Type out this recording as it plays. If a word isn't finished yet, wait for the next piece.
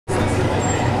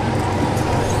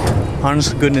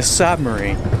Honest to goodness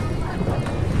submarine.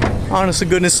 Honest to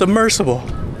goodness submersible.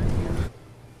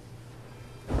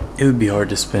 It would be hard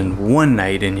to spend one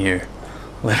night in here,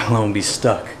 let alone be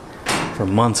stuck for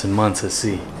months and months at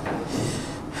sea.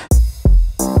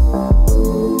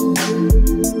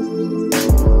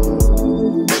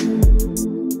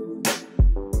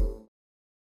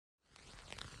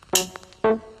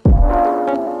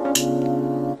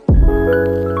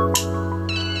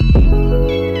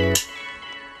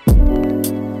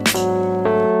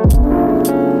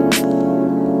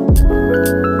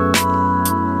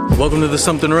 Welcome to the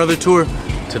Something or Other tour.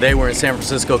 Today we're in San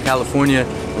Francisco, California,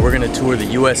 and we're gonna tour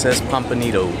the USS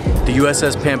Pampanito. The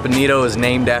USS Pampanito is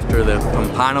named after the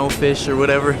Pompano fish or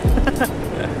whatever.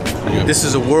 This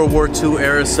is a World War II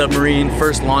era submarine,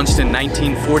 first launched in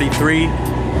 1943.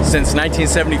 Since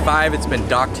 1975, it's been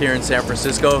docked here in San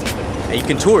Francisco, and you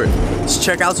can tour it. Let's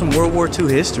check out some World War II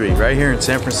history right here in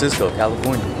San Francisco,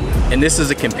 California. And this is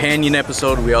a companion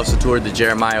episode. We also toured the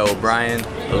Jeremiah O'Brien,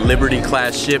 a Liberty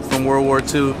class ship from World War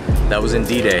II that was in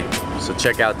D-Day. So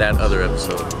check out that other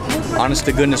episode. Honest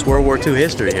to goodness World War II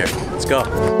history here. Let's go.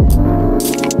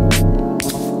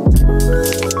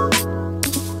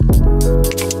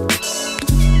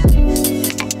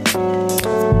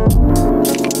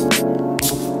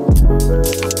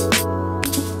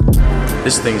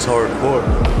 This thing's hardcore.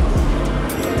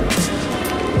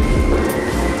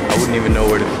 I wouldn't even know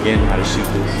where to begin how to shoot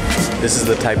this. This is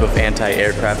the type of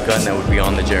anti-aircraft gun that would be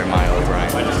on the Jeremiah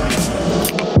O'Brien.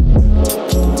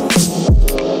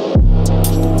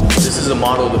 This is a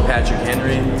model of the Patrick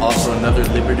Henry, also another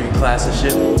Liberty class of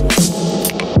ship.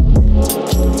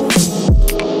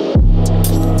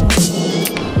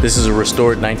 This is a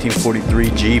restored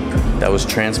 1943 Jeep that was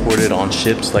transported on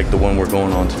ships like the one we're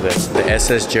going on today, the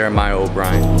SS Jeremiah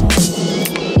O'Brien.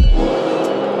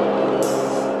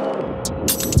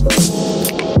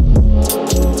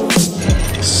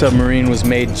 Submarine was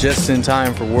made just in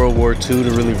time for World War II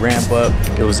to really ramp up.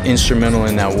 It was instrumental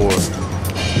in that war.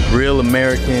 Real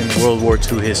American World War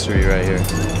II history right here.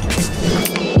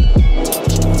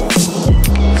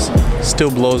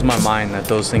 Still blows my mind that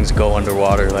those things go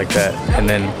underwater like that and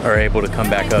then are able to come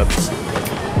back up.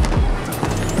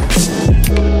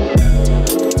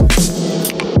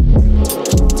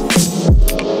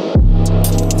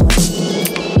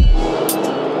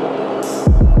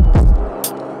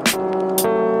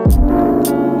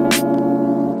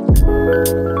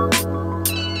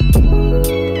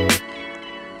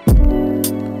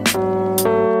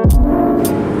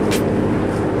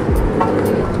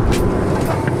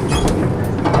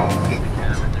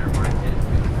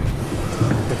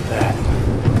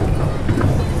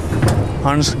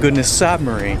 Honest to goodness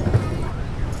submarine.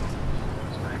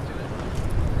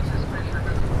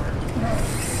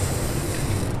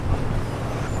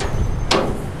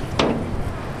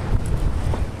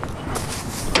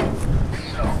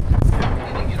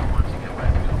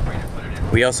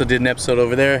 We also did an episode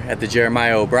over there at the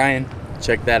Jeremiah O'Brien.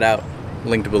 Check that out,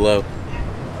 linked below.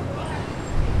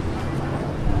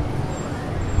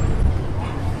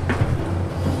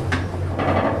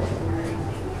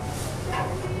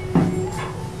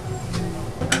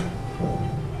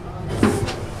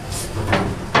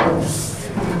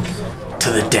 To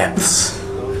the depths.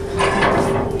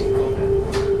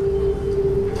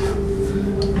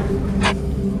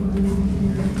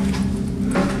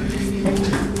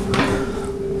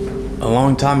 A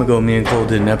long time ago, me and Cole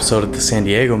did an episode at the San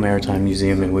Diego Maritime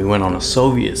Museum and we went on a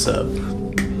Soviet sub.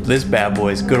 This bad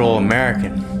boy is good old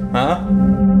American, huh?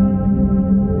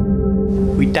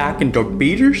 We docking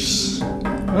torpedoes,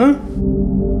 huh?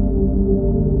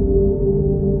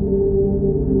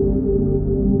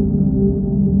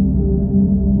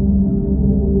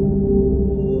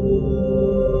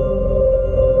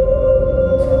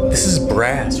 This is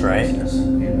brass, right?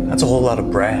 That's a whole lot of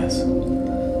brass.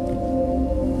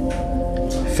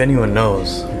 If anyone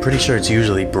knows, I'm pretty sure it's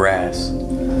usually brass.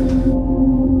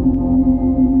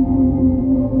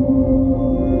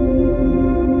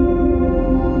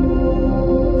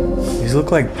 These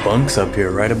look like bunks up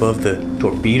here right above the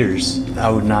torpedoes. I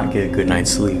would not get a good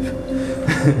night's sleep.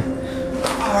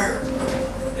 Fire!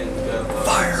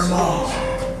 Fire them all!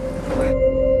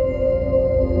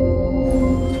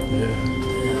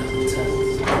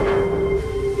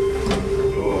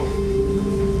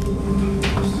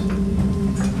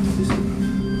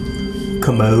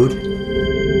 Commode.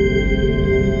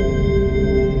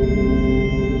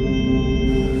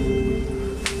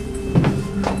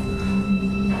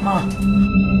 Huh.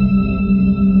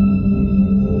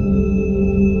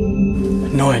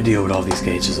 No idea what all these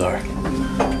gauges are.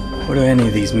 What do any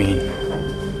of these mean?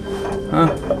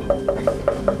 Huh?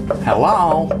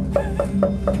 Hello?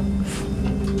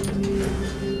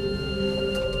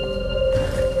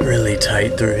 Really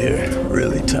tight through here,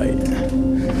 really tight.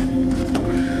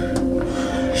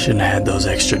 Shouldn't have had those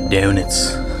extra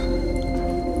donuts.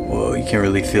 Whoa, you can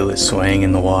really feel it swaying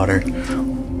in the water.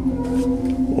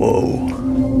 Whoa.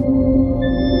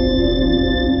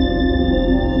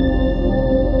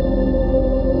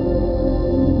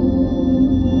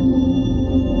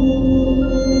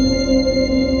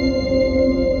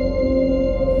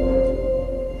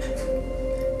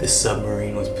 This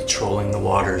submarine was patrolling the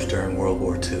waters during World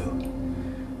War II.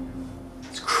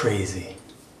 It's crazy.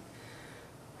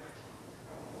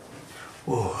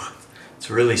 Whoa, it's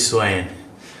really swaying.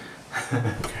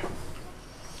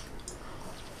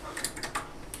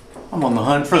 I'm on the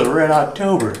hunt for the Red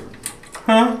October.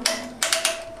 Huh?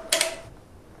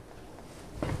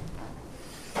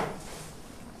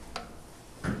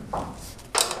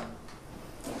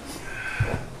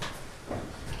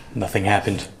 Nothing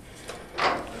happened.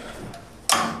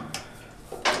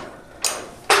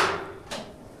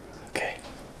 Okay.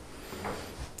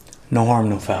 No harm,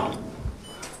 no foul.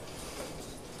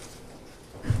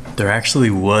 There actually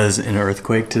was an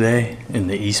earthquake today in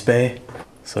the East Bay,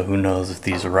 so who knows if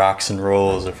these rocks and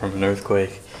rolls are from an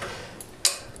earthquake.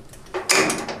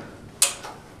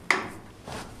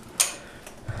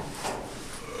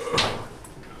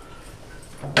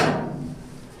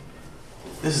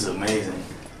 This is amazing.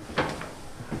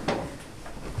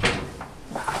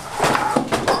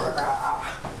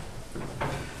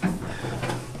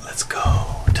 Let's go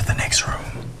to the next room.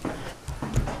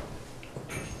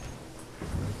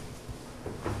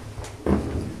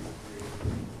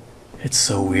 It's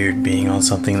so weird being on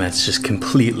something that's just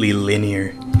completely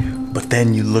linear, but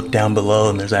then you look down below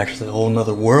and there's actually a whole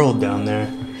nother world down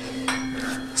there.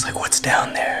 It's like, what's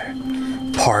down there?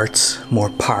 Parts, more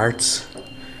parts,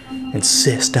 and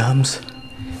systems.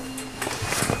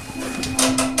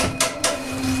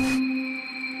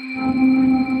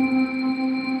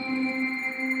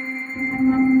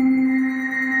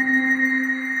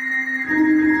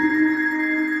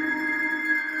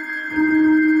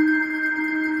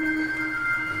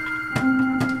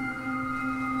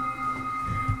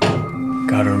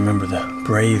 Gotta remember the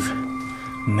brave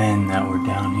men that were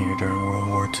down here during World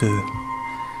War II.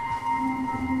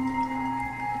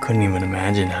 Couldn't even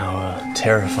imagine how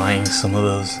terrifying some of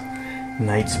those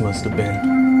nights must have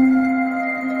been.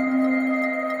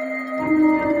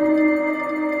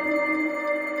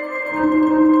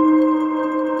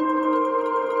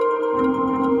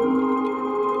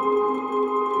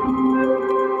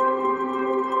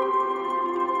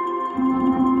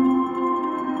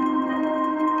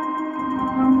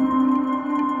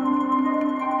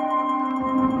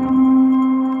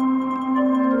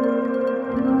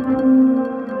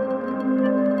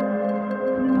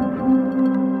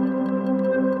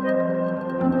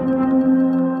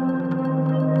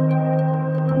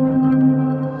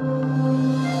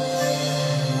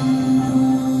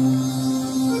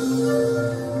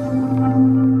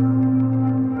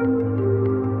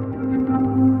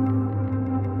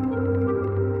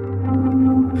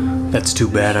 That's too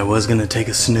bad. I was gonna take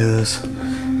a snooze.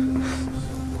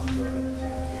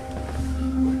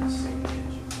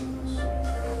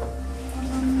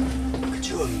 Could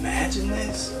you imagine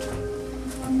this?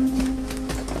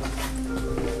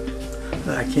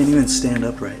 I can't even stand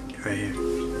upright right here.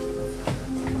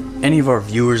 Any of our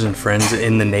viewers and friends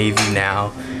in the Navy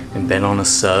now and been on a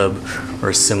sub or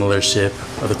a similar ship,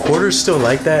 are the quarters still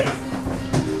like that?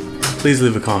 Please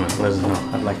leave a comment. Let us know.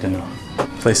 I'd like to know.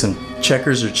 Play some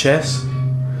checkers or chess.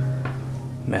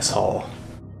 Mess hall.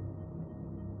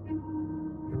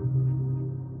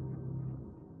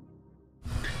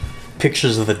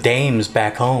 Pictures of the dames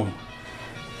back home.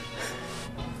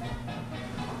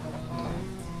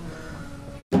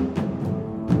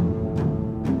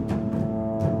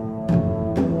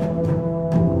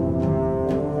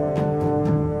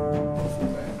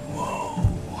 Whoa.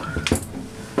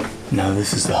 Now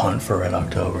this is the hunt for Red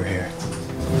October here.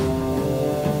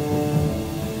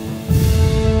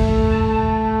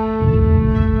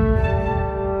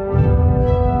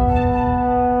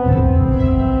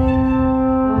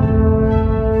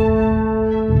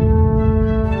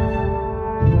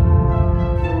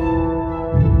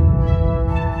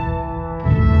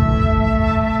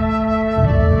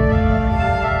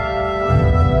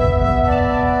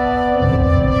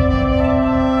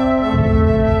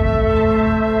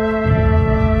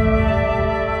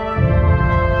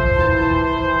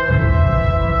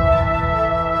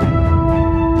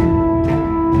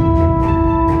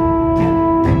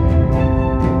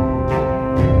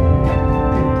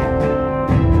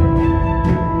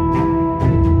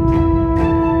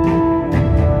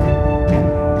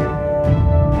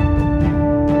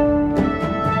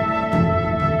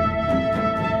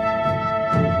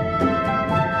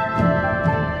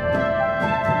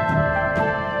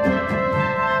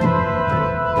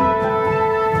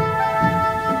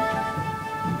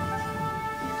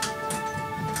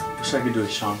 I could do a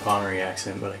Sean Connery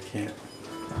accent, but I can't.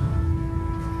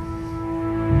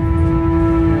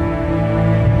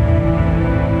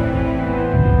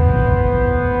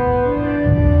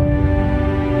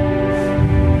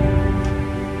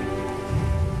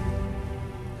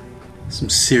 Some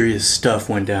serious stuff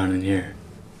went down in here.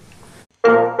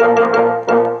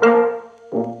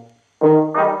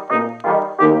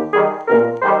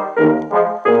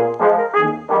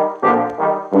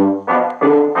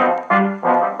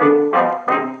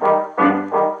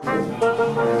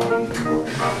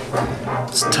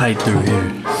 It's tight through here.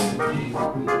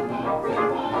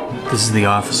 This is the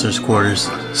officers' quarters.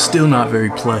 Still not very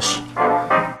plush.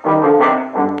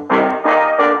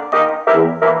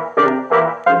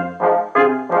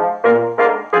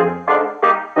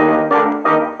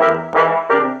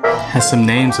 Has some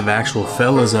names of actual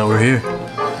fellas that were here.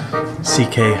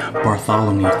 C.K.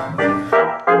 Bartholomew.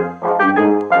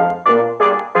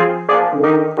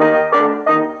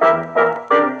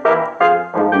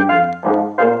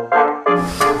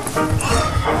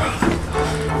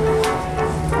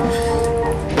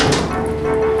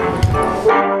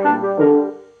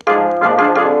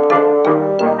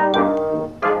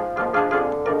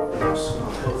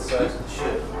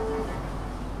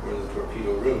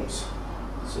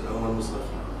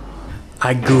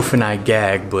 I goof and I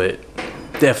gag, but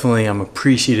definitely I'm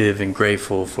appreciative and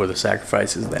grateful for the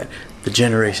sacrifices that the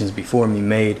generations before me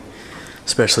made,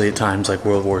 especially at times like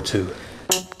World War II.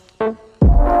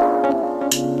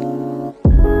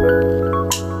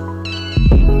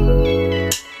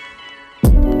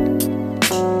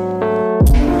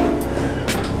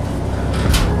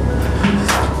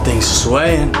 Things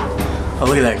swaying. Oh,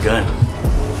 look at that gun.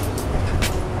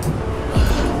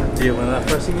 Yeah, when I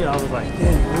first seen it, I was like,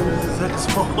 damn, this is that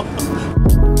small.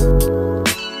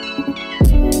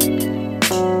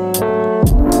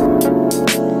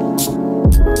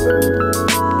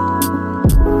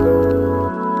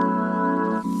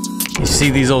 You see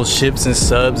these old ships and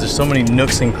subs, there's so many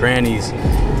nooks and crannies.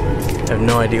 I have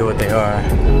no idea what they are.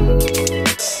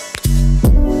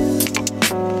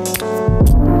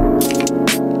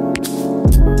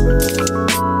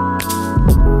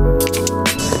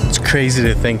 Crazy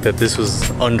to think that this was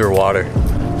underwater,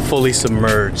 fully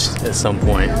submerged at some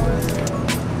point.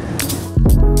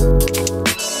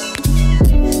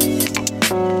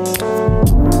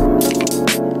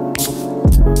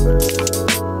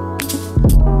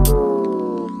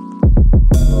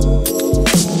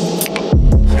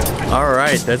 All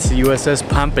right, that's the USS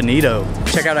Pampanito.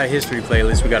 Check out our history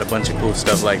playlist. We got a bunch of cool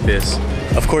stuff like this.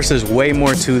 Of course, there's way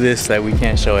more to this that we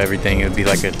can't show everything. It would be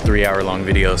like a 3-hour-long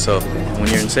video. So when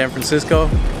you're in San Francisco,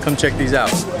 come check these out.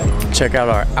 Check out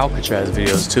our Alcatraz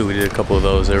videos too. We did a couple of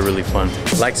those. They're really fun.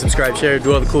 Like, subscribe, share,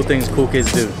 do all the cool things cool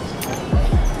kids do.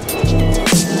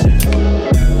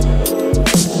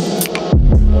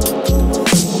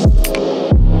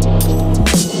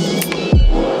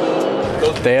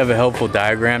 They have a helpful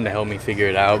diagram to help me figure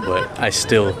it out, but I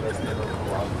still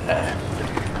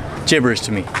gibberish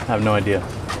to me. I have no idea.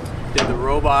 Did the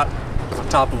robot on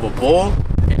top of a bull,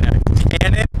 and a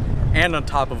cannon, and on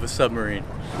top of a submarine.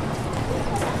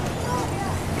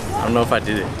 I don't know if I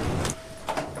did it.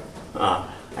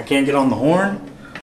 I can't get on the horn.